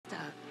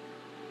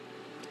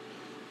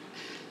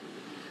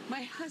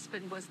My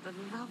husband was the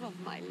love of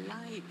my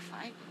life.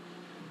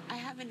 I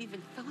haven't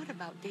even thought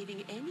about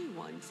dating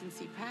anyone since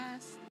he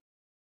passed.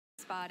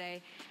 Spa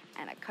day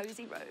and a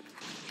cozy robe.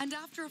 And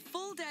after a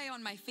full day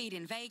on my feet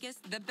in Vegas,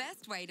 the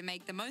best way to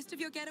make the most of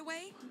your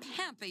getaway?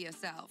 Pamper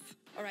yourself.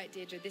 All right,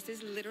 Deirdre, this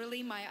is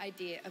literally my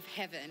idea of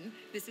heaven.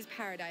 This is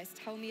paradise.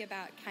 Tell me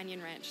about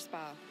Canyon Ranch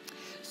Spa.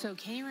 So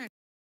Canyon Ranch...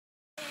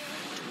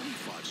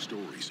 25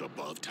 stories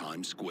above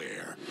Times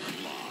Square.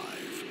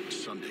 Live,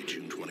 Sunday,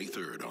 June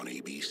 23rd on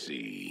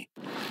ABC.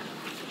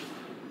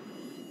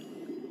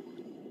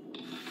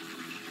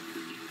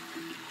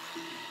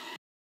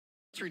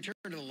 Let's return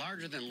to the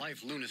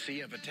larger-than-life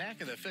lunacy of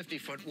Attack of the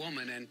 50-Foot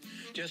Woman, and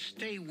just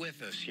stay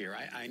with us here.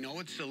 I know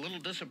it's a little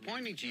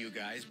disappointing to you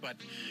guys, but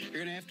you're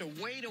going to have to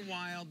wait a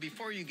while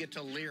before you get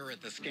to leer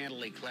at the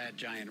scantily clad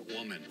giant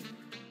woman.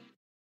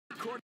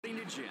 According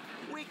to Jim,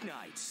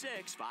 weeknight,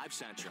 6, 5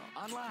 Central,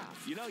 on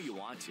Laugh. You know you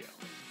want to.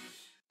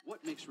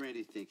 What makes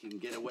Randy think he can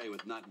get away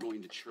with not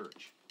going to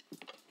church?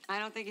 I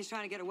don't think he's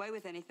trying to get away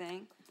with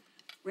anything.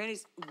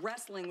 Randy's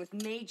wrestling with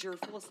major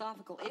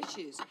philosophical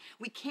issues.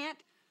 We can't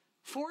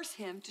force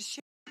him to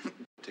share.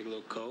 Take a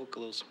little coke, a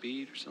little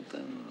speed or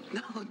something?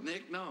 No,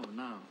 Nick, no.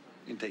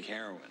 You can take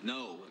heroin.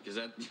 No, because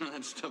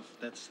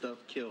that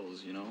stuff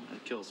kills, you know?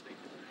 It kills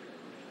people.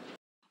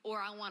 Or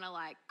I want to,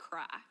 like,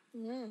 cry.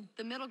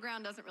 The middle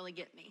ground doesn't really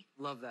get me.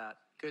 Love that.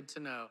 Good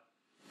to know.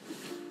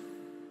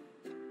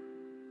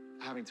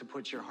 Having to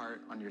put your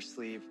heart on your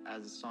sleeve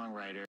as a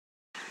songwriter.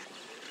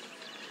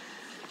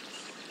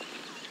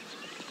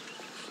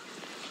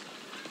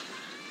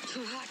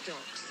 Two hot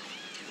dogs.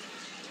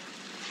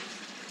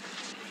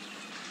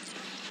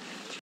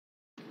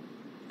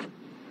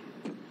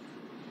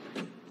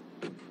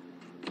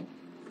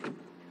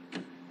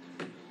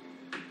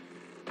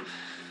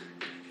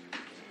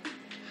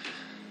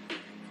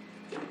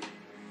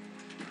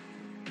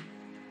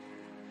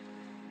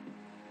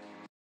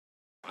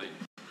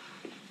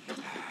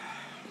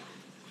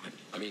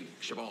 I mean,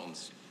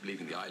 Siobhan's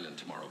leaving the island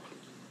tomorrow.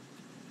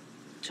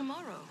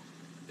 Tomorrow?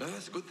 Yeah,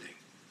 that's a good thing.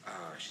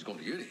 She's going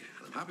to uni,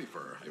 and I'm happy for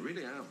her. I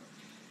really am.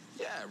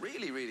 Yeah,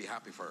 really, really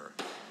happy for her.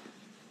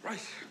 Right,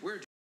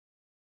 where...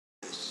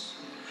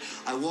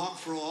 I walk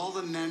for all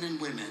the men and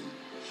women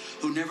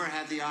who never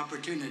had the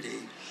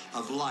opportunity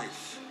of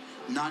life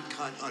not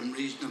cut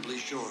unreasonably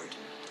short.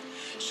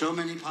 So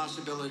many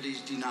possibilities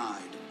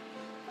denied.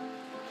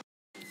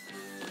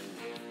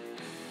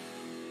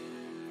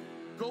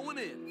 Going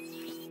in.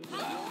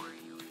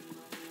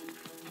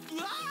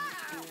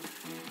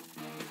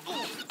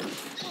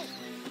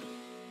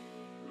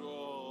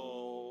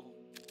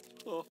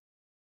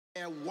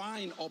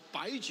 Wine or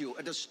baijiu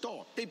at the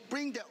store. They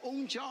bring their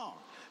own jar.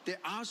 They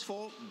ask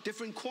for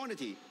different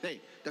quantity.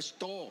 Hey, the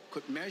store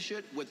could measure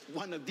it with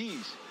one of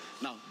these.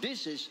 Now,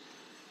 this is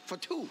for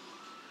 2.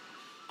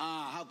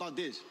 How about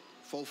this?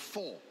 For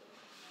 4.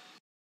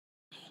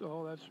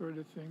 So that sort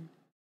of thing.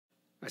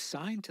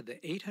 Assigned to the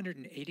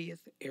 880th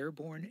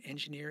Airborne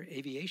Engineer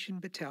Aviation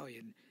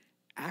Battalion,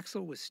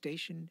 Axel was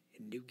stationed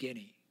in New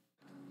Guinea.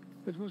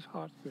 It was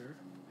hot there,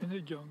 in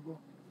the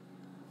jungle.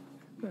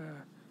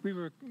 We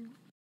were...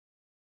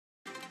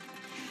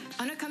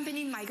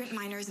 Unaccompanied migrant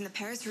miners in the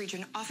Paris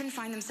region often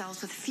find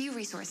themselves with few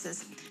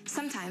resources,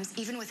 sometimes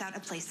even without a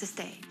place to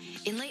stay.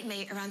 In late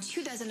May, around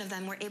 24 of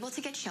them were able to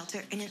get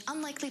shelter in an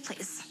unlikely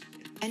place,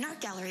 an art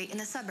gallery in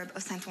the suburb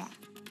of Saint-Ouen.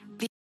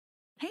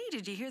 Hey,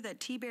 did you hear that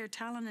T-Bear,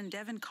 Talon, and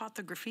Devin caught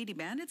the graffiti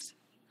bandits?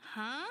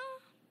 Huh?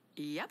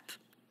 Yep.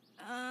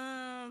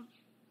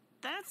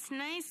 That's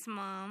nice,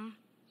 Mom.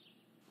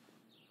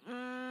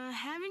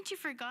 Haven't you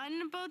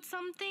forgotten about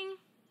something?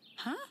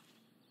 Huh?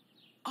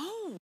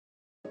 Oh!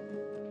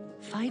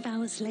 5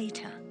 hours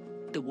later,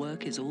 the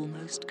work is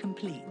almost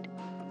complete.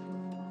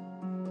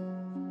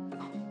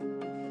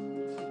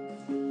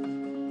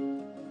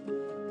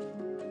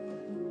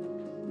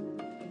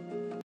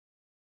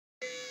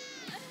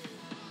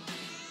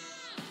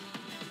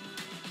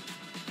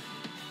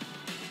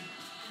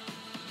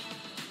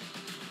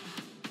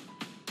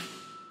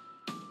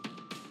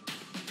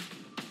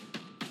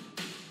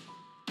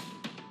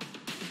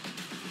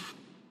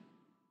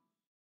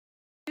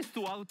 ¿Es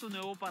tu auto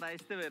nuevo para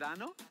este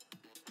verano?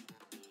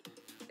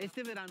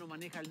 Este verano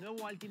maneja el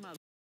nuevo Altima.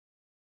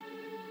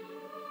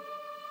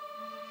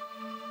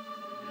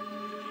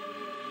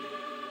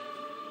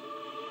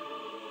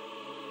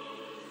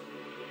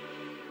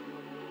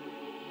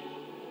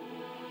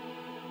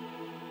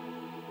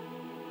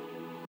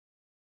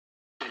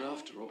 But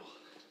after all,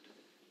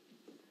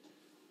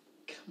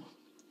 come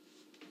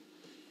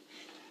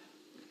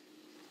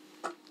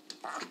on.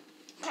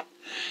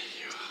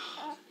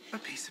 A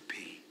piece of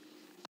pea.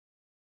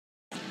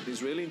 The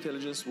Israeli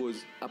intelligence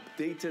was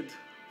updated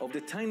of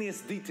the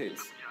tiniest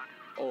details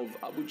of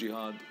Abu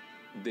Jihad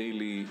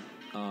daily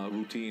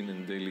routine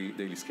and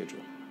daily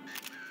schedule.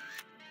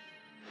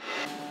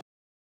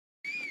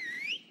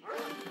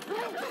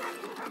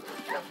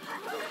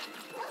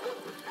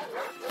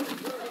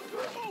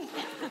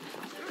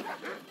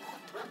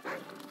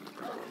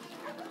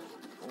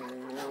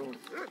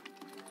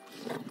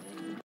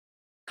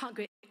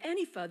 can't go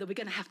any further. We're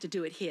going to have to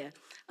do it here.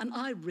 And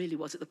I really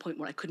was at the point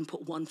where I couldn't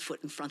put one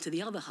foot in front of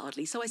the other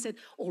hardly. So I said,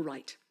 all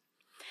right.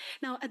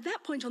 Now, at that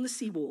point on the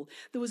seawall,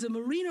 there was a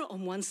marina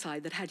on one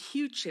side that had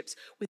huge ships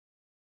with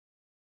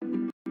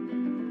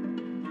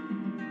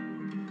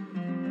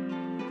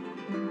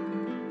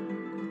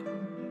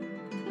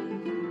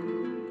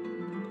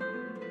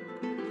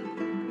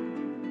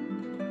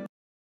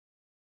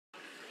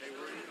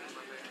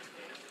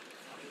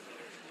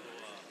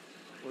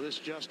Well, this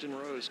Justin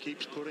Rose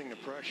keeps putting the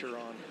pressure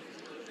on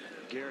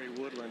Gary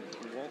Woodland.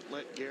 He won't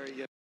let Gary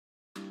get.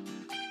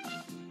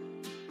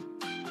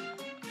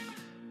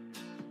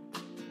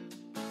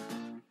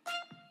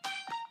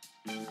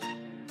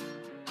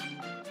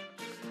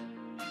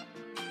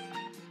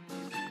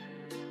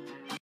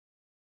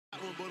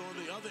 But on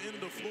the other end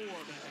of the floor,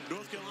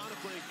 North Carolina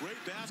playing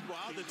great basketball.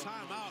 Out of the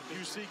timeout,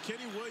 you see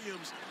Kenny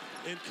Williams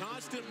in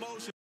constant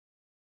motion.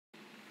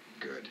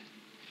 Good.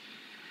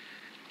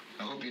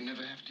 I hope you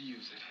never have to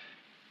use it.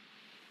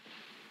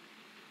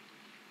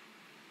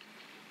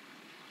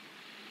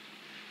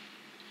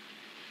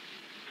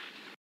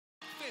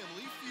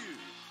 Family Feud.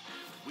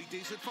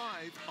 Weekdays at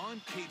 5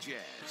 on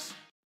KJazz.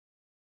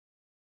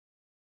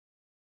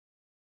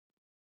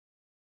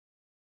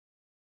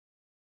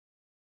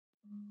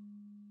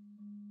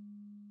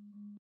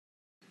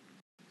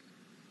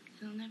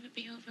 It'll never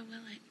be over,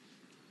 will it?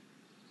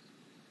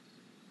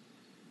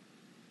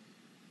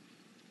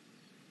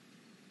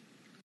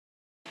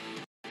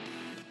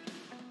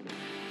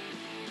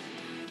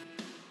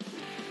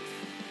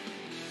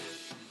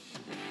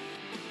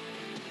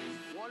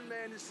 One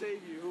man to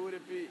save you, who would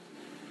it be?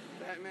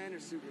 Batman or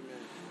Superman?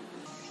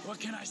 What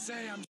can I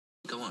say?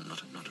 Go on,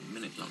 not a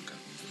minute longer.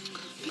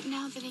 But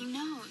now that he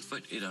knows,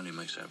 But it only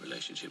makes our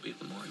relationship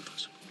even more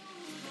impossible.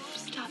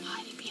 stop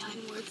hiding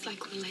behind words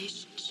like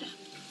relationship.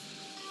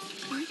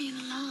 We're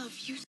in love.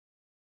 You.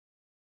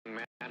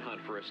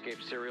 Manhunt for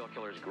escaped serial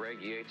killers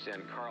Greg Yates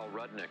and Carl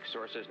Rudnick.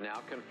 Sources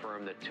now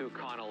confirm that 2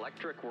 Con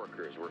Electric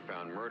workers were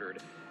found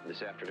murdered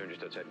this afternoon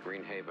just outside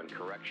Greenhaven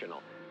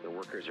Correctional. The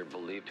workers are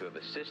believed to have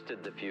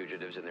assisted the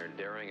fugitives in their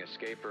daring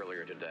escape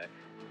earlier today.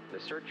 The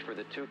search for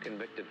the 2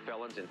 convicted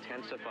felons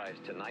intensifies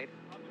tonight.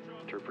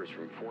 Troopers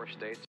from 4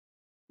 states.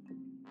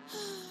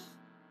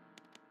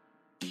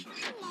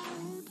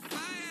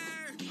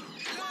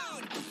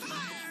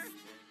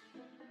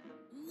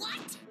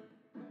 What?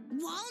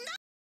 Walnut?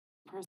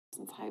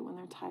 Person's height when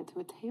they're tied to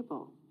a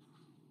table.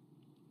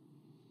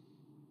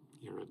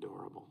 You're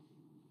adorable.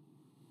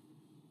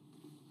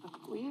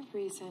 Look, we have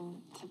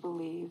reason to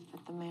believe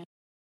that the man...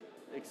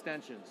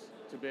 Extensions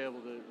to be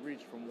able to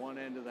reach from one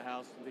end of the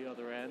house to the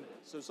other end.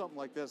 So something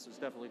like this is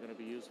definitely going to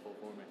be useful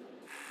for me.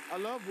 I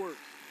love work.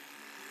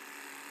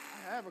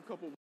 I have a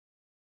couple.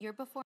 Your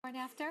before and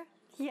after?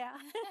 Yeah.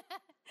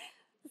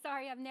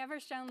 Sorry, I've never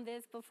shown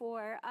this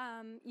before.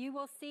 You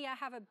will see I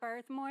have a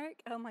birthmark.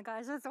 Oh my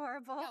gosh, that's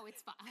horrible. No,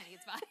 it's fine.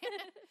 It's fine.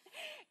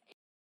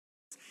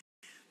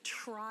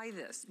 Try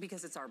this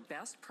because it's our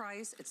best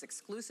price. It's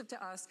exclusive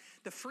to us.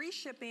 The free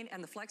shipping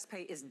and the flex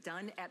pay is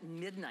done at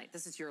midnight.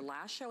 This is your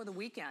last show of the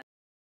weekend.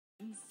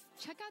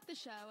 Check out the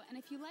show, and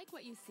if you like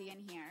what you see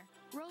and hear,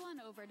 roll on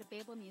over to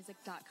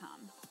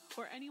babelmusic.com.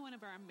 Or any one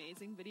of our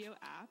amazing video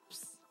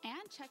apps.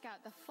 And check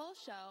out the full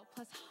show,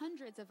 plus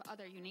hundreds of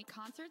other unique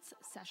concerts,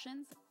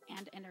 sessions,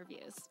 and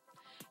interviews.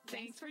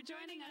 Thanks for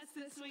joining us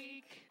this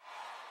week.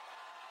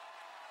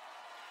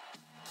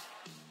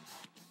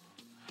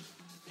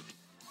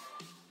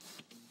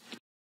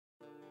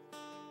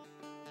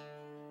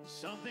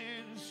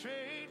 Something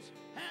strange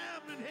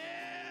happening here.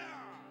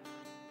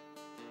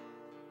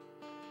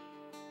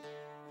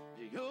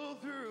 You go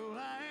through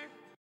life.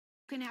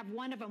 You can have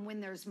one of them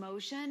when there's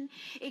motion.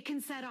 It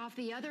can set off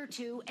the other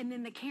 2, and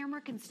then the camera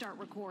can start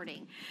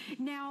recording.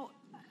 Now,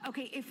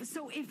 okay,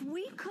 if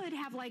we could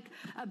have like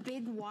a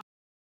big wide.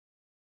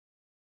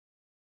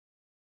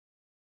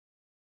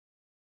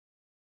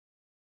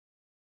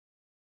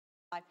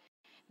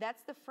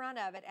 That's the front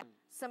of it. And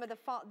some of the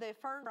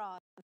fern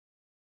rods.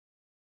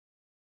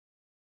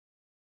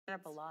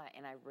 Up a lot,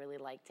 and I really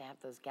like to have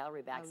those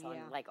gallery backs on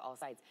like all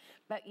sides.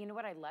 But you know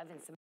what I love in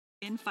some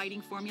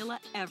fighting formula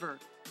ever.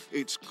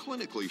 It's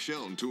clinically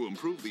shown to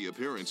improve the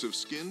appearance of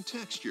skin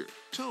texture,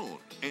 tone,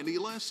 and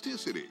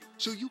elasticity,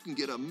 so you can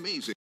get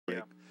amazing.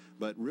 Yeah.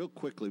 But real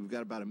quickly, we've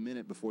got about a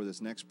minute before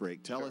this next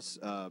break. Tell us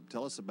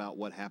about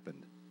what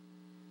happened.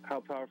 How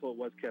powerful it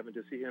was, Kevin,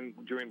 to see him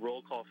during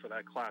roll call for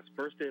that class.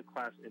 First day of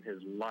class in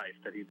his life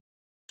that he.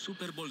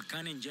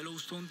 Supervolcán en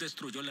Yellowstone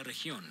destruyó la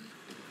región.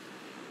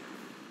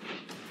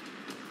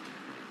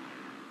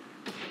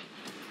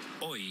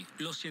 Hoy,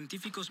 los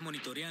científicos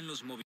monitorean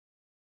los movimientos.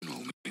 No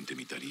aumente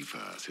mi tarifa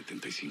a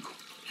 75.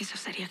 Eso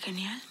sería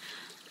genial.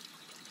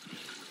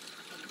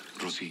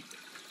 Rosy,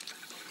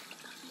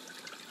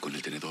 con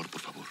el tenedor,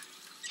 por favor.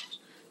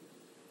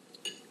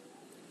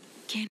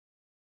 ¿Quién?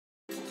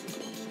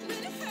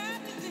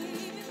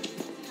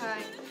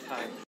 Hi.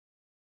 Hi.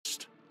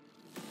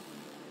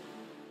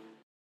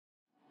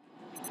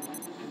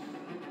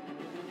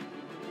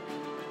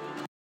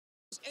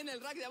 En el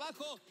rack de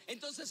abajo,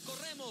 entonces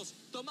corremos,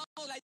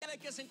 tomamos la llave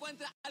que se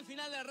encuentra al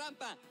final de la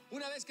rampa.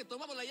 Una vez que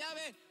tomamos la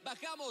llave,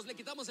 bajamos, le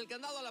quitamos el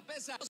candado a la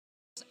pesa,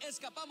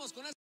 escapamos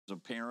con eso. As a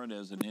parent,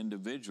 as an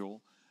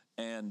individual,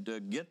 and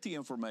get the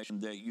information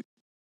that you.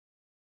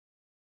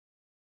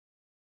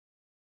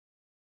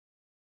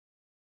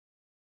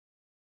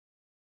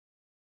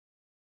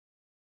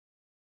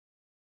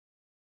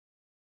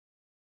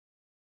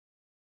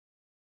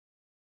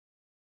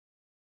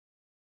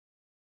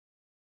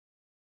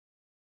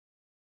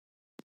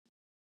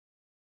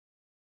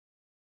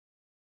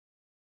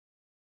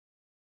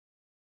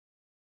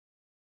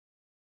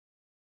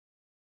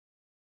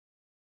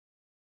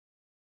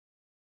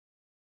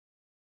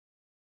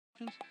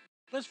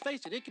 Let's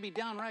face it, it can be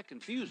downright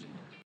confusing.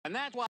 And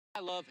that's why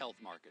I love health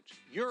markets.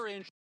 You're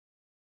in.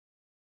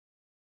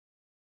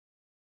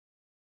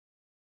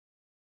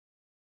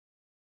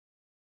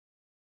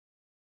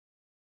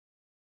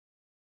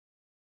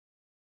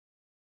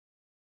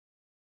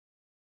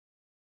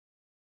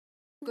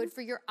 Good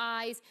for your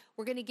eyes.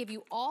 We're going to give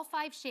you all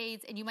 5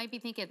 shades, and you might be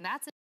thinking,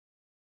 that's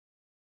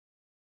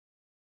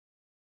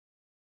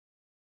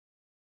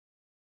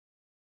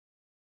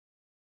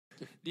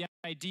it. The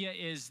idea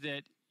is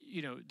that,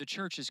 you know, the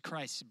church is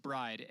Christ's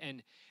bride,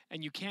 and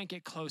you can't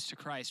get close to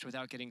Christ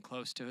without getting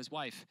close to his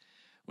wife,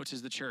 which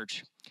is the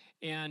church.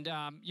 And,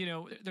 you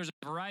know, there's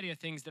a variety of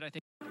things that I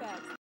think.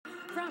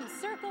 From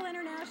Circle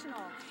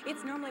International,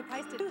 it's normally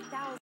priced at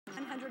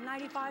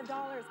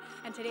 $2,195,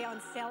 and today on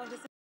sale at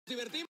this.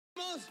 ¿Divertimos?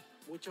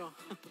 Mucho.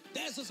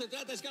 De eso se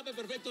trata, Escape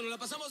Perfecto. ¿Nos la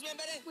pasamos bien,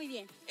 Bere? Muy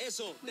bien.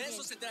 Eso, de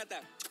eso se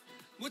trata.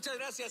 Muchas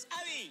gracias,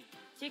 Abby.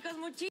 Chicos,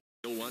 muchísimas.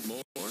 You'll want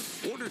more?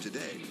 Order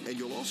today, and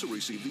you'll also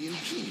receive the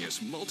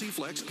ingenious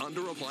Multi-Flex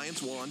Under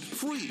Appliance Wand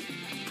free.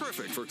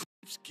 Perfect for...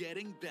 It's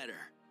getting better.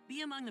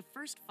 Be among the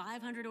first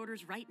 500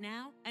 orders right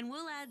now, and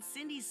we'll add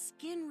Cindy's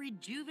Skin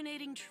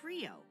Rejuvenating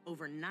Trio,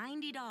 over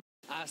 $90.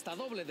 Hasta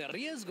doble de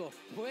riesgo.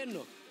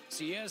 Bueno,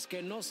 si es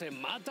que no se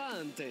mata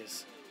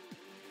antes.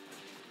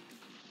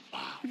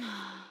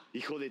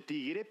 Hijo de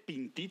tigre,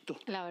 pintito.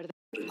 La verdad.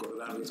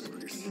 Recordarles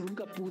porque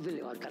nunca pude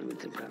levantarme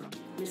temprano.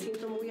 Me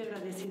siento muy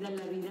agradecida en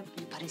la vida.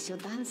 Me pareció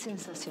tan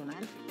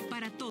sensacional.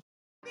 Para todo.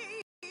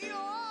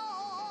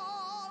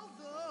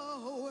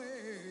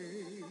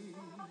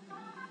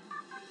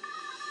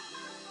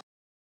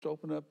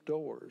 Open up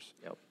doors.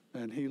 Yep.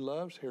 And he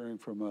loves hearing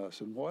from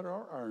us and what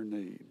are our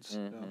needs.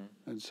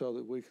 And so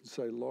that we can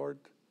say, Lord,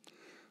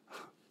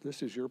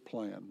 this is your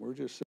plan. We're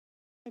just saying.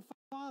 My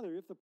Father,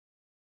 if the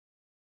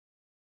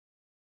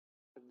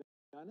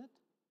done it,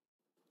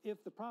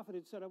 if the prophet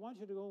had said, I want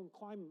you to go and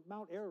climb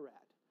Mount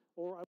Ararat,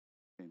 or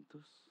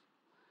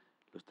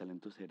Los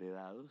talentos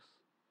heredados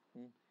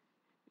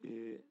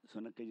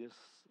son aquellas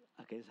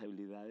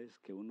habilidades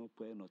que uno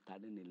puede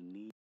notar en el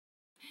niño.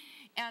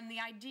 And the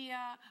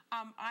idea,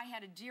 I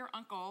had a dear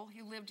uncle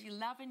who lived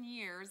 11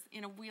 years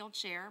in a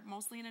wheelchair,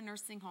 mostly in a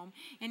nursing home,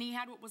 and he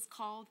had what was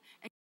called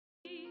a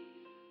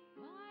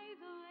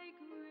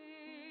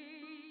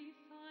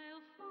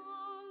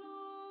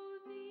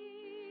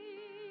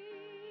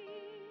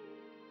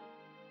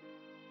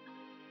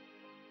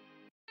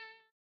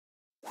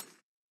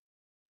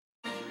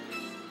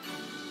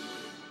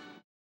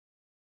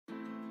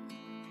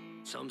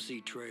Some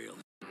see trail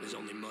as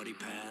only muddy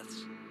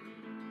paths,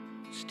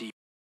 steep.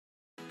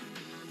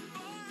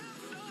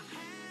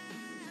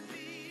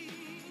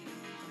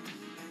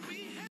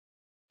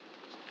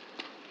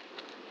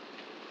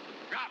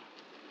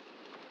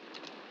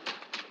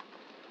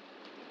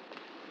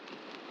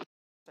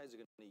 Sides are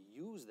going to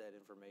use that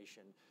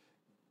information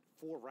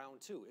for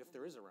round 2, if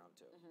there is a round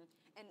 2.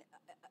 And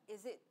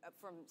is it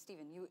from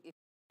Stephen?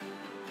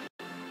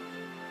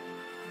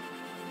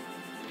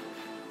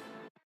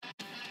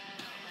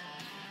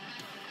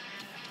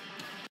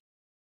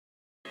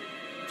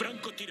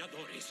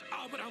 Francotiradores,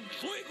 abran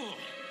fuego.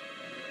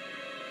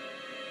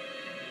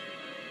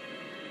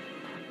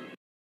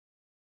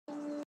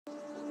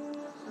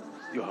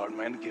 You're a hard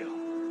man to kill.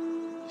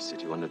 You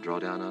said you wanted to draw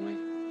down on me?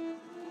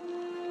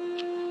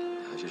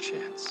 Now's your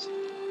chance.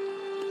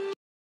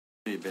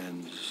 Hey,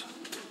 Benz.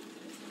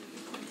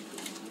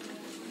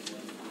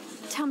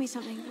 Tell me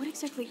something. What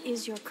exactly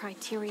is your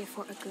criteria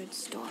for a good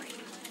story?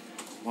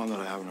 One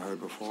that I haven't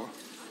heard before.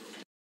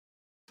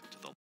 To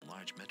the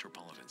large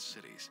metropolitan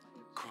cities,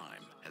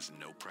 crime has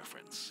no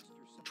preference.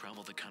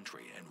 Travel the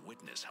country and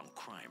witness how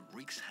crime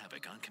wreaks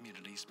havoc on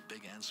communities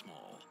big and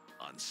small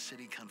on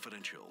City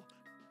Confidential.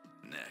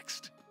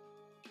 Next.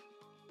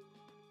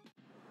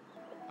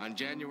 On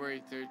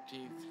January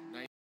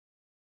 13th,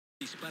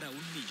 dispara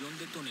 1 millón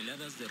de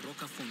toneladas de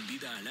roca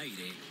fundida al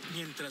aire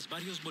mientras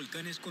varios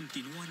volcanes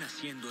continúan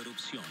haciendo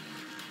erupción.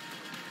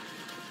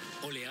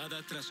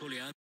 Oleada tras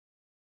oleada.